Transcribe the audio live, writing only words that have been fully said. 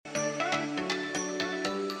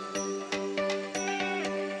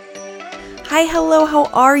Hi, hello, how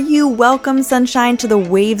are you? Welcome, sunshine, to the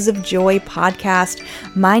Waves of Joy podcast.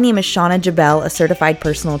 My name is Shauna Jabel, a certified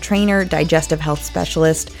personal trainer, digestive health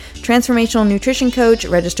specialist, transformational nutrition coach,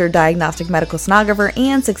 registered diagnostic medical sonographer,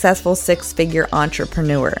 and successful six-figure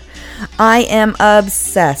entrepreneur. I am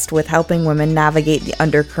obsessed with helping women navigate the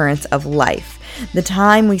undercurrents of life. The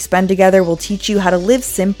time we spend together will teach you how to live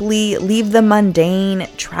simply, leave the mundane,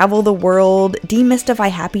 travel the world, demystify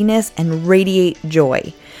happiness, and radiate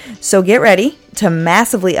joy. So get ready to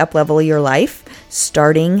massively uplevel your life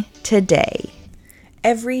starting today.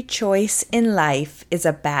 Every choice in life is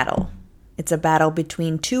a battle. It's a battle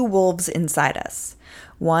between two wolves inside us.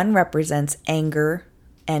 One represents anger,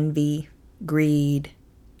 envy, greed,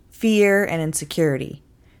 fear, and insecurity.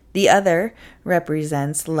 The other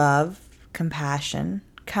represents love, compassion,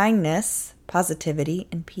 kindness, positivity,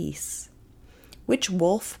 and peace. Which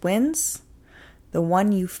wolf wins? The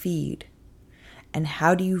one you feed. And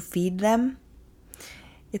how do you feed them?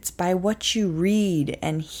 It's by what you read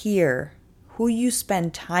and hear, who you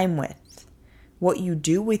spend time with, what you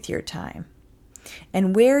do with your time,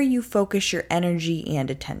 and where you focus your energy and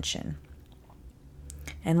attention.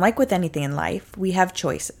 And like with anything in life, we have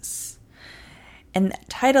choices. And the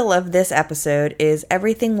title of this episode is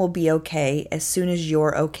Everything Will Be Okay as Soon as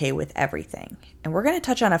You're Okay with Everything. And we're going to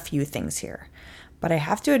touch on a few things here. But I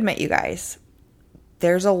have to admit, you guys,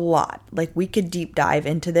 there's a lot. Like, we could deep dive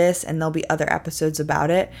into this and there'll be other episodes about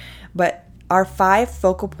it. But our 5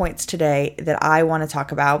 focal points today that I want to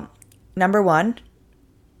talk about. Number 1,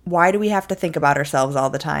 why do we have to think about ourselves all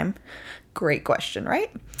the time? Great question,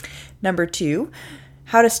 right? Number 2,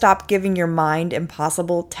 how to stop giving your mind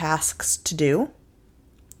impossible tasks to do.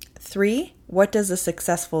 3, what does a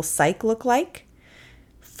successful psych look like?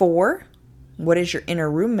 4, what is your inner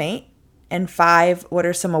roommate? And 5, what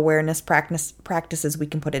are some awareness practices we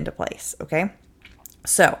can put into place, okay?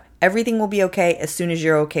 So, everything will be okay as soon as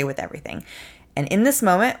you're okay with everything. And in this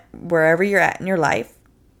moment, wherever you're at in your life,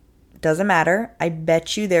 doesn't matter, I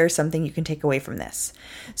bet you there's something you can take away from this.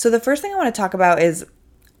 So the first thing I want to talk about is,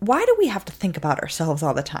 why do we have to think about ourselves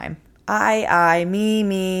all the time? I, me.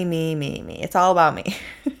 It's all about me.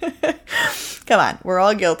 Come on, we're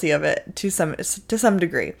all guilty of it to some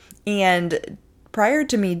degree. And prior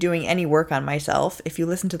to me doing any work on myself, if you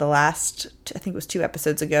listen to the last, I think it was 2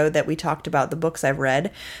 episodes ago that we talked about the books I've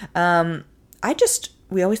read,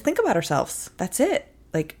 we always think about ourselves. That's it.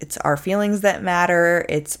 Like, it's our feelings that matter.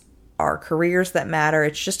 It's our careers that matter.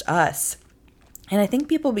 It's just us. And I think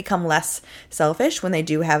people become less selfish when they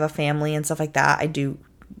do have a family and stuff like that. I do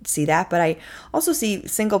see that, but I also see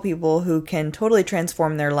single people who can totally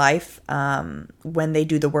transform their life when they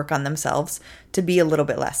do the work on themselves to be a little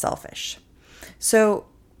bit less selfish. So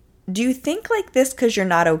do you think like this because you're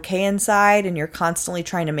not okay inside and you're constantly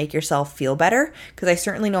trying to make yourself feel better? Because I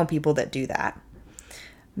certainly know people that do that.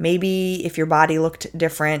 Maybe if your body looked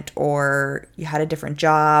different or you had a different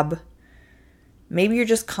job, maybe you're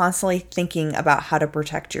just constantly thinking about how to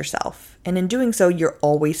protect yourself. And in doing so, you're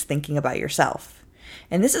always thinking about yourself.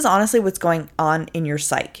 And this is honestly what's going on in your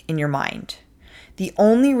psyche, in your mind. The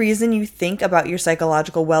only reason you think about your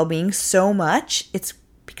psychological well-being so much, it's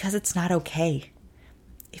because it's not okay.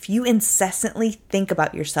 If you incessantly think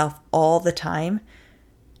about yourself all the time,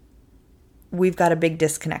 we've got a big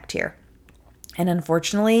disconnect here. And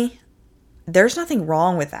unfortunately, there's nothing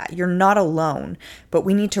wrong with that. You're not alone, but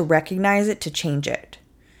we need to recognize it to change it.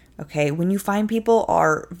 Okay, when you find people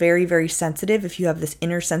are very, very sensitive, if you have this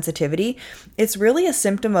inner sensitivity, it's really a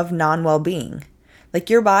symptom of non-well-being. Like,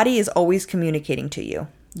 your body is always communicating to you.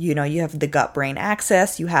 You know, you have the gut-brain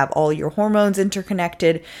axis, you have all your hormones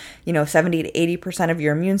interconnected, 70 to 80% of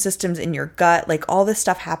your immune system's in your gut, like all this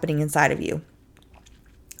stuff happening inside of you.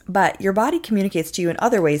 But your body communicates to you in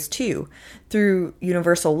other ways too, through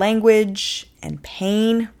universal language and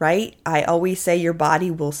pain, right? I always say your body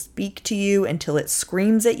will speak to you until it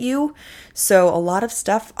screams at you. So a lot of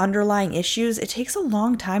stuff, underlying issues, it takes a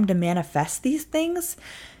long time to manifest these things.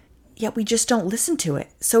 Yet we just don't listen to it.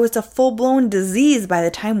 So it's a full-blown disease by the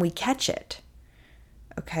time we catch it.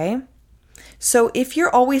 Okay? So if you're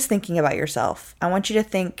always thinking about yourself, I want you to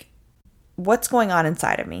think, what's going on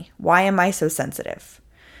inside of me? Why am I so sensitive?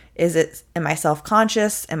 Am I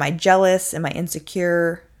self-conscious? Am I jealous? Am I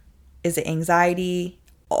insecure? Is it anxiety?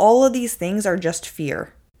 All of these things are just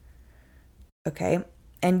fear. Okay?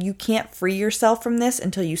 And you can't free yourself from this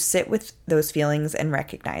until you sit with those feelings and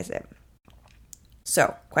recognize it.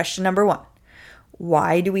 So, question number 1,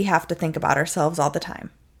 why do we have to think about ourselves all the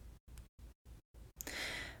time?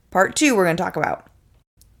 Part 2, we're going to talk about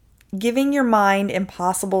giving your mind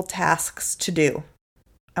impossible tasks to do.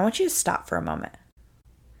 I want you to stop for a moment.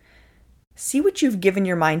 See what you've given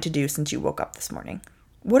your mind to do since you woke up this morning.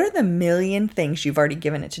 What are the million things you've already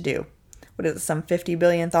given it to do? What is it, some 50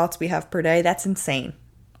 billion thoughts we have per day? That's insane.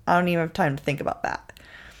 I don't even have time to think about that.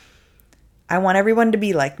 I want everyone to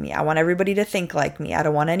be like me. I want everybody to think like me. I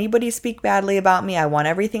don't want anybody to speak badly about me. I want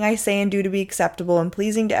everything I say and do to be acceptable and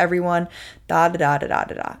pleasing to everyone. Da da da da da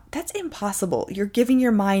da da. That's impossible. You're giving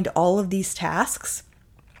your mind all of these tasks.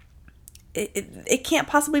 It can't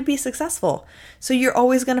possibly be successful. So you're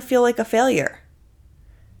always going to feel like a failure.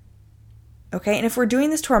 Okay? And if we're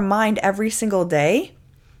doing this to our mind every single day,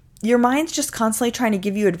 your mind's just constantly trying to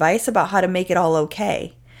give you advice about how to make it all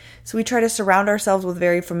okay. So we try to surround ourselves with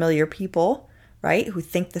very familiar people, right? Who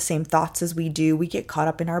think the same thoughts as we do. We get caught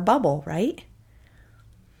up in our bubble, right?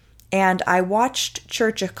 And I watched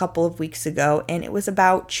church a couple of weeks ago, and it was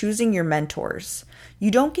about choosing your mentors.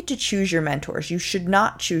 You don't get to choose your mentors. You should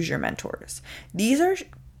not choose your mentors. These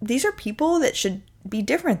are people that should be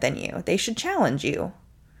different than you. They should challenge you.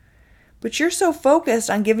 But you're so focused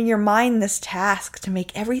on giving your mind this task to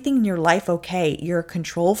make everything in your life okay. You're a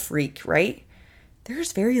control freak, right?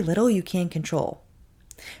 There's very little you can control.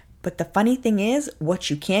 But the funny thing is, what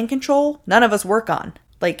you can control, none of us work on.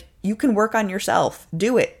 Like, you can work on yourself.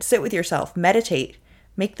 Do it. Sit with yourself. Meditate.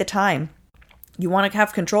 Make the time. You want to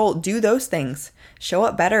have control, do those things. Show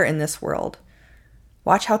up better in this world.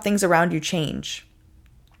 Watch how things around you change.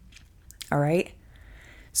 All right?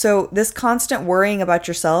 So this constant worrying about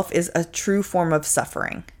yourself is a true form of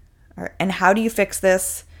suffering. All right? And how do you fix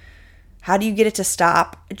this? How do you get it to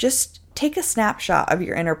stop? Just take a snapshot of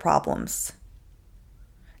your inner problems.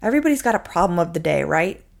 Everybody's got a problem of the day,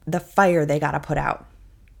 right? The fire they got to put out.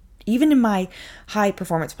 Even in my high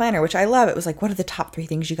performance planner, which I love, it was like, what are the top 3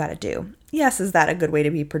 things you got to do? Yes, is that a good way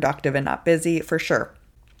to be productive and not busy? For sure.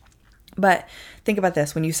 But think about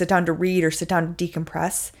this. When you sit down to read or sit down to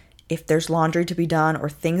decompress, if there's laundry to be done or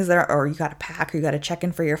things that are, or you got to pack or you got to check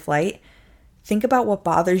in for your flight, think about what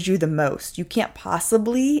bothers you the most. You can't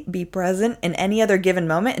possibly be present in any other given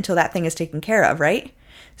moment until that thing is taken care of, right?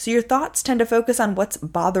 So your thoughts tend to focus on what's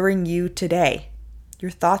bothering you today.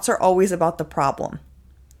 Your thoughts are always about the problem.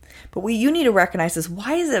 But what you need to recognize is,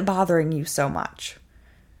 why is it bothering you so much?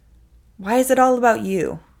 Why is it all about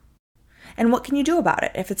you? And what can you do about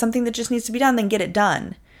it? If it's something that just needs to be done, then get it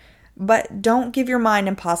done. But don't give your mind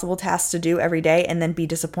impossible tasks to do every day and then be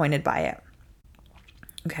disappointed by it.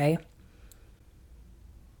 Okay?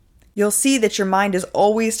 You'll see that your mind is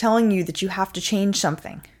always telling you that you have to change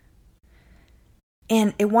something.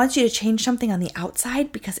 And it wants you to change something on the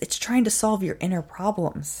outside because it's trying to solve your inner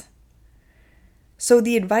problems. So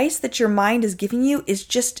the advice that your mind is giving you is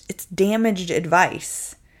just, it's damaged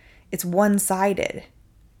advice. It's one-sided.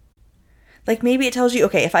 Like maybe it tells you,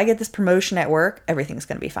 okay, if I get this promotion at work, everything's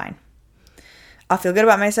going to be fine. I'll feel good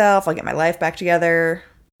about myself. I'll get my life back together.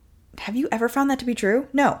 Have you ever found that to be true?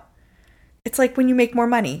 No. It's like when you make more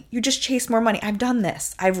money, you just chase more money. I've done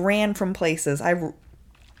this. I've ran from places. I've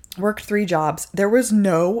worked 3 jobs. There was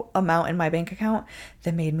no amount in my bank account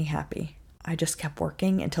that made me happy. I just kept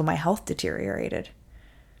working until my health deteriorated.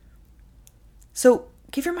 So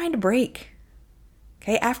give your mind a break.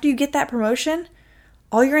 Okay, after you get that promotion,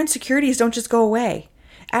 all your insecurities don't just go away.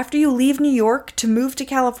 After you leave New York to move to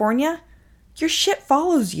California, your shit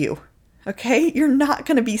follows you. Okay, you're not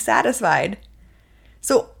going to be satisfied.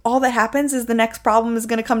 So all that happens is the next problem is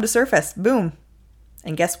going to come to surface. Boom.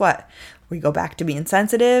 And guess what? We go back to being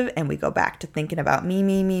sensitive and we go back to thinking about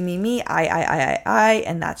me, I,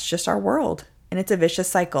 and that's just our world. And it's a vicious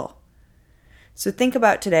cycle. So think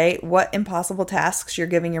about today what impossible tasks you're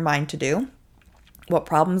giving your mind to do, what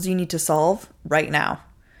problems you need to solve right now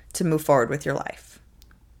to move forward with your life.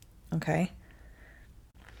 Okay?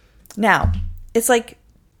 Now, it's like,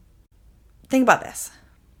 think about this.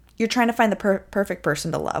 You're trying to find the perfect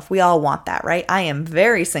person to love. We all want that, right? I am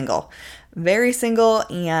very single,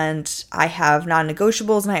 and I have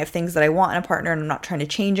non-negotiables and I have things that I want in a partner, and I'm not trying to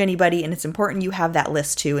change anybody, and it's important you have that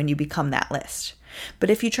list too and you become that list.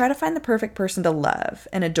 But if you try to find the perfect person to love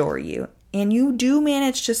and adore you, and you do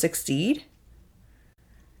manage to succeed,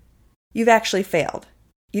 you've actually failed.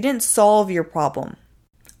 You didn't solve your problem.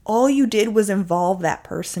 All you did was involve that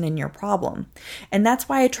person in your problem. And that's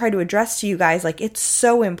why I try to address to you guys, like, it's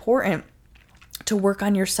so important to work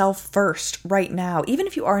on yourself first right now. Even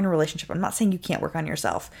if you are in a relationship, I'm not saying you can't work on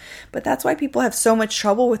yourself, but that's why people have so much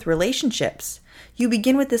trouble with relationships. You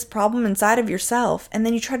begin with this problem inside of yourself, and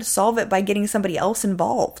then you try to solve it by getting somebody else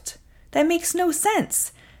involved. That makes no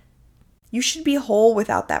sense. You should be whole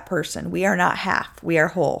without that person. We are not half, we are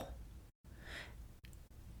whole.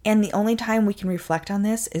 And the only time we can reflect on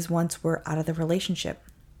this is once we're out of the relationship.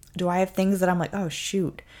 Do I have things that I'm like, oh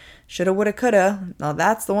shoot, shoulda, woulda, coulda. No,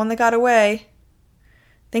 that's the one that got away.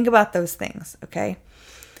 Think about those things, okay?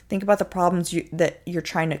 Think about the problems that you're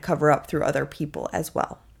trying to cover up through other people as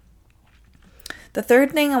well. The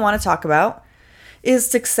third thing I want to talk about is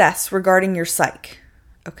success regarding your psyche,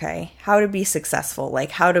 okay? How to be successful,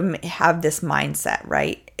 like how to have this mindset,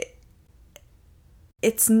 right?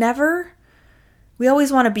 It's never, we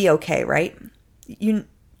always want to be okay, right? You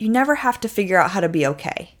never have to figure out how to be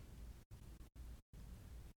okay.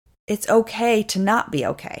 It's okay to not be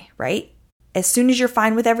okay, right? As soon as you're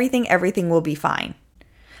fine with everything, everything will be fine.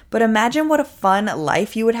 But imagine what a fun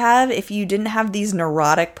life you would have if you didn't have these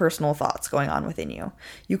neurotic personal thoughts going on within you.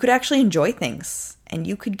 You could actually enjoy things and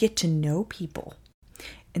you could get to know people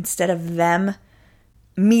instead of them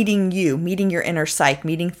meeting you, meeting your inner psyche,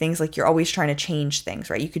 meeting things like you're always trying to change things,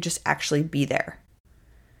 right? You could just actually be there.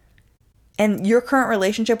 And your current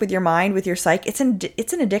relationship with your mind, with your psyche, it's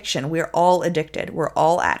an addiction. We're all addicted. We're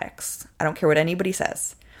all addicts. I don't care what anybody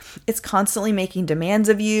says. It's constantly making demands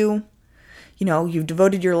of you. You know, you've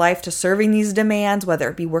devoted your life to serving these demands, whether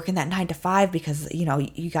it be working that 9 to 5 because, you know,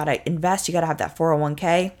 you got to invest, you got to have that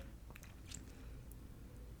 401k.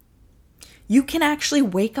 You can actually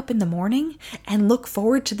wake up in the morning and look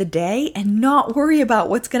forward to the day and not worry about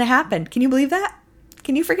what's going to happen. Can you believe that?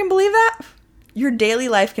 Can you freaking believe that? Your daily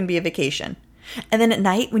life can be a vacation. And then at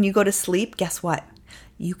night when you go to sleep, guess what?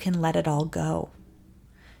 You can let it all go.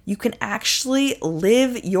 You can actually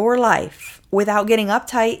live your life without getting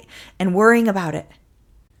uptight and worrying about it.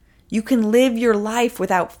 You can live your life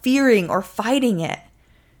without fearing or fighting it.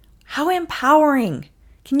 How empowering.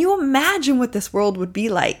 Can you imagine what this world would be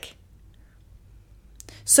like?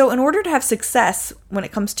 So in order to have success when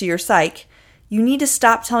it comes to your psyche, you need to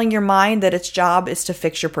stop telling your mind that its job is to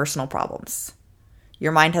fix your personal problems.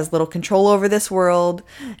 Your mind has little control over this world,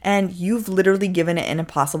 and you've literally given it an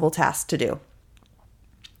impossible task to do.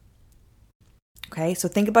 Okay, so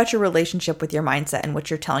think about your relationship with your mindset and what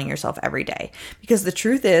you're telling yourself every day. Because the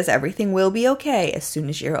truth is, everything will be okay as soon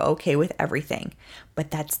as you're okay with everything. But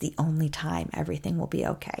that's the only time everything will be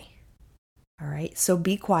okay. All right, so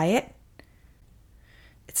be quiet.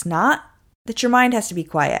 It's not that your mind has to be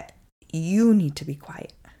quiet. You need to be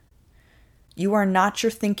quiet. You are not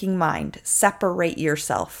your thinking mind. Separate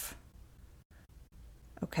yourself.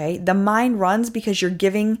 Okay, the mind runs because you're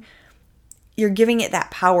giving it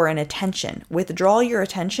that power and attention. Withdraw your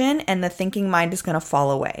attention and the thinking mind is going to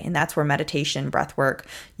fall away. And that's where meditation, breath work,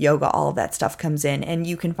 yoga, all of that stuff comes in. And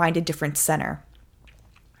you can find a different center.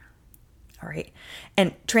 All right.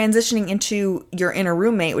 And transitioning into your inner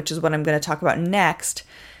roommate, which is what I'm going to talk about next.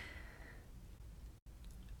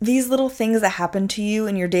 These little things that happen to you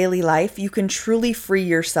in your daily life, you can truly free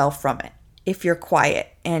yourself from it if you're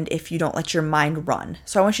quiet and if you don't let your mind run.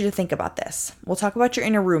 So I want you to think about this. We'll talk about your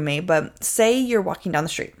inner roommate, but say you're walking down the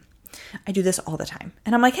street. I do this all the time.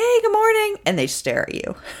 And I'm like, hey, good morning. And they stare at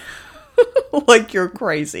you like you're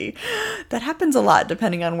crazy. That happens a lot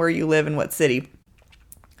depending on where you live and what city.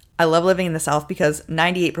 I love living in the South because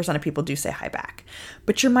 98% of people do say hi back.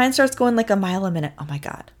 But your mind starts going like a mile a minute. Oh my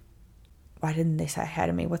God. Why didn't they say hi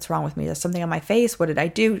to me? What's wrong with me? There's something on my face. What did I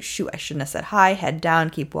do? Shoot, I shouldn't have said hi. Head down,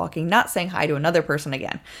 keep walking, not saying hi to another person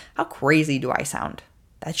again. How crazy do I sound?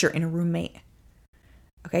 That's your inner roommate.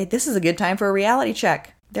 Okay, this is a good time for a reality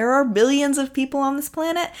check. There are billions of people on this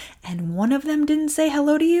planet, and one of them didn't say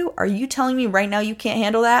hello to you? Are you telling me right now you can't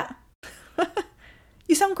handle that?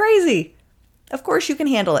 You sound crazy. Of course you can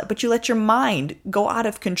handle it, but you let your mind go out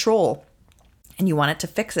of control, and you want it to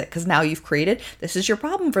fix it because now you've created, this is your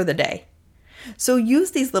problem for the day. So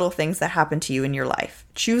use these little things that happen to you in your life.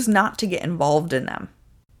 Choose not to get involved in them.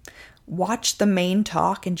 Watch the main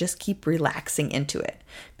talk and just keep relaxing into it.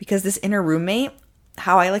 Because this inner roommate,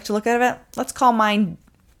 how I like to look at it, let's call mine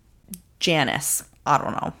Janice. I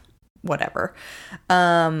don't know. Whatever.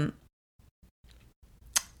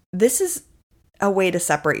 This is a way to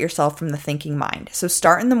separate yourself from the thinking mind. So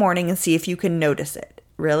start in the morning and see if you can notice it.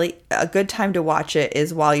 Really, a good time to watch it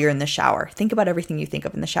is while you're in the shower. Think about everything you think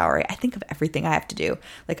of in the shower. I think of everything I have to do.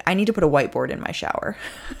 Like, I need to put a whiteboard in my shower.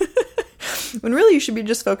 When really you should be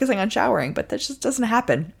just focusing on showering, but that just doesn't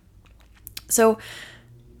happen. So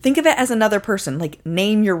think of it as another person. Like,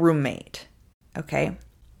 name your roommate. Okay?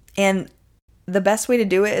 And the best way to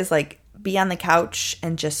do it is like be on the couch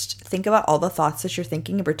and just think about all the thoughts that you're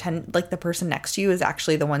thinking and pretend like the person next to you is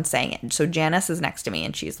actually the one saying it. So Janice is next to me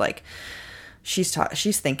and she's like,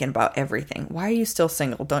 She's thinking about everything. Why are you still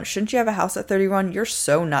single? Shouldn't you have a house at 31? You're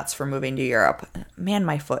so nuts for moving to Europe. Man,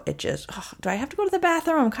 my foot itches. Do I have to go to the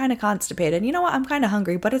bathroom? I'm kind of constipated. You know what? I'm kind of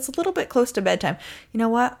hungry, but it's a little bit close to bedtime. You know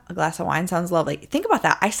what? A glass of wine sounds lovely. Think about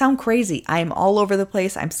that. I sound crazy. I am all over the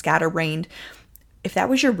place. I'm scatterbrained. If that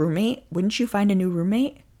was your roommate, wouldn't you find a new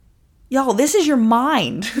roommate? Y'all, this is your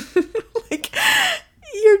mind. Like,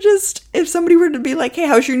 if somebody were to be like, hey,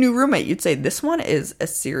 how's your new roommate? You'd say, this one is a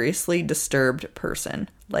seriously disturbed person.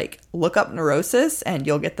 Like, look up neurosis and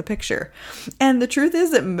you'll get the picture. And the truth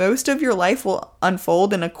is that most of your life will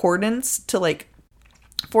unfold in accordance to like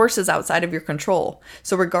forces outside of your control.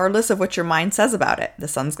 So regardless of what your mind says about it, the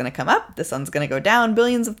sun's going to come up, the sun's going to go down,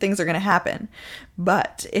 billions of things are going to happen.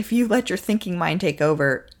 But if you let your thinking mind take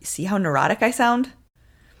over, see how neurotic I sound?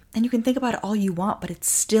 And you can think about it all you want, but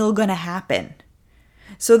it's still going to happen.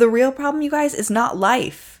 So the real problem, you guys, is not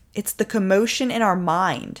life. It's the commotion in our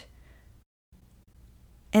mind.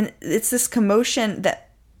 And it's this commotion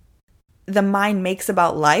that the mind makes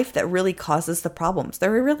about life that really causes the problems.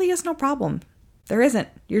 There really is no problem. There isn't.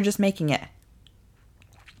 You're just making it.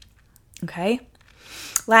 Okay?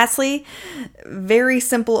 Lastly, very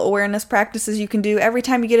simple awareness practices you can do. Every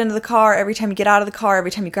time you get into the car, every time you get out of the car,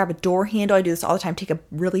 every time you grab a door handle, I do this all the time. Take a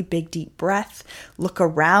really big, deep breath. Look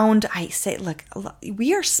around. I say, look,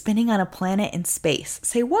 we are spinning on a planet in space.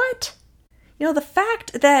 Say what? You know, the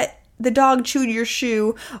fact that the dog chewed your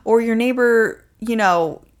shoe or your neighbor,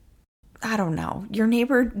 I don't know, your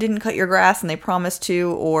neighbor didn't cut your grass and they promised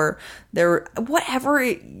to, or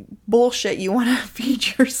whatever bullshit you want to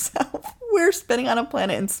feed yourself. We're spinning on a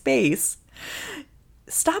planet in space.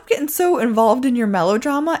 Stop getting so involved in your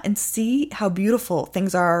melodrama and see how beautiful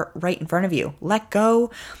things are right in front of you. Let go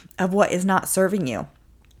of what is not serving you.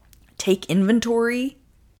 Take inventory.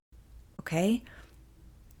 Okay?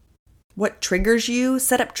 What triggers you?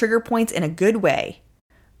 Set up trigger points in a good way.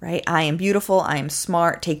 Right? I am beautiful. I am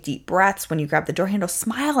smart. Take deep breaths when you grab the door handle.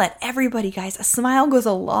 Smile at everybody, guys. A smile goes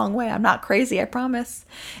a long way. I'm not crazy, I promise.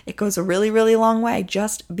 It goes a really, really long way.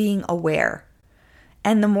 Just being aware.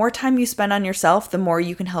 And the more time you spend on yourself, the more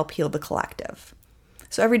you can help heal the collective.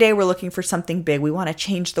 So every day we're looking for something big. We want to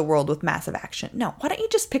change the world with massive action. No, why don't you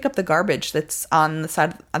just pick up the garbage that's on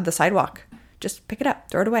the sidewalk? Just pick it up.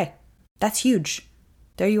 Throw it away. That's huge.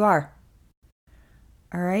 There you are.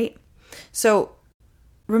 All right? So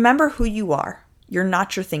remember who you are. You're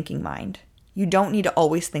not your thinking mind. You don't need to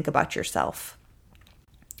always think about yourself.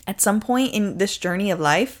 At some point in this journey of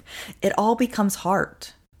life, it all becomes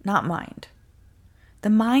heart, not mind. The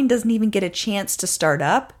mind doesn't even get a chance to start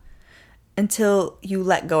up until you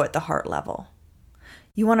let go at the heart level.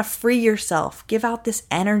 You want to free yourself. Give out this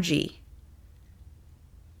energy.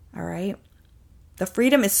 All right? The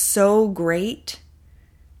freedom is so great.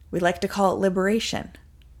 We like to call it liberation.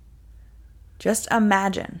 Just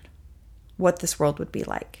imagine what this world would be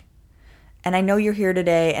like. And I know you're here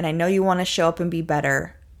today, and I know you want to show up and be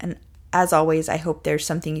better. And as always, I hope there's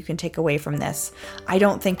something you can take away from this. I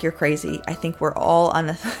don't think you're crazy. I think we're all on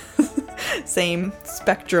the same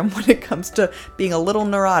spectrum when it comes to being a little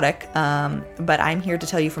neurotic. But I'm here to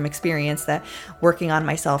tell you from experience that working on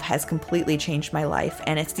myself has completely changed my life.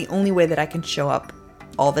 And it's the only way that I can show up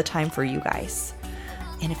all the time for you guys.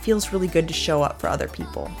 And it feels really good to show up for other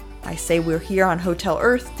people. I say we're here on Hotel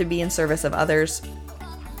Earth to be in service of others.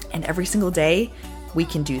 And every single day, we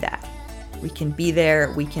can do that. We can be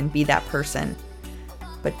there. We can be that person.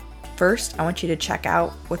 But first, I want you to check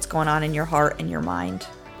out what's going on in your heart and your mind.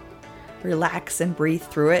 Relax and breathe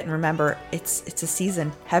through it. And remember, it's a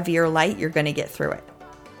season. Heavy or light, you're going to get through it.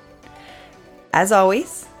 As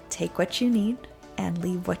always, take what you need and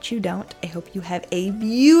leave what you don't. I hope you have a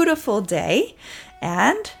beautiful day.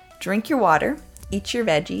 And drink your water. Eat your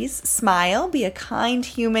veggies, smile, be a kind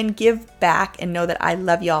human, give back, and know that I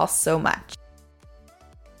love y'all so much.